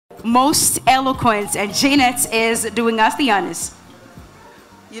most eloquent, and Janet is doing us the honors.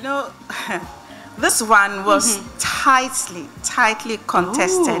 You know, this one was tightly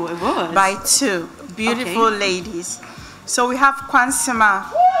contested by two beautiful ladies. So we have Kwansima.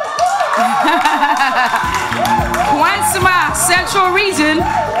 Kwansima, Central Region.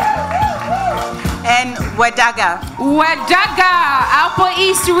 And Wedaga. Wedaga, Upper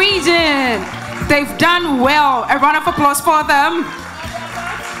East Region. They've done well. A round of applause for them.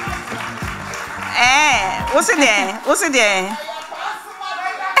 What's it there? What's it there?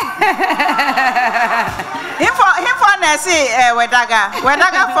 Him for Nancy, Wedaga.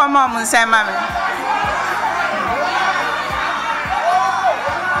 Wedaga for mom and say, Mammy.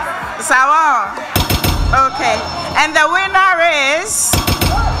 Sawa. Okay. And the winner is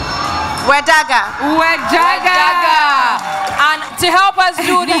Wedaga. Wedaga. And to help us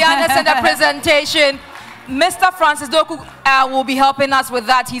do the honors and the presentation, Mr. Francis Doku will be helping us with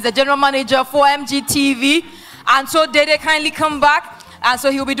that. He's the general manager for MGTV. And so Dede kindly come back. And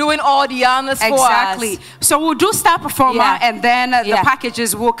so he'll be doing all the honors for us. Exactly. So we'll do star performer and then the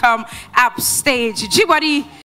packages will come up stage. Jibadi,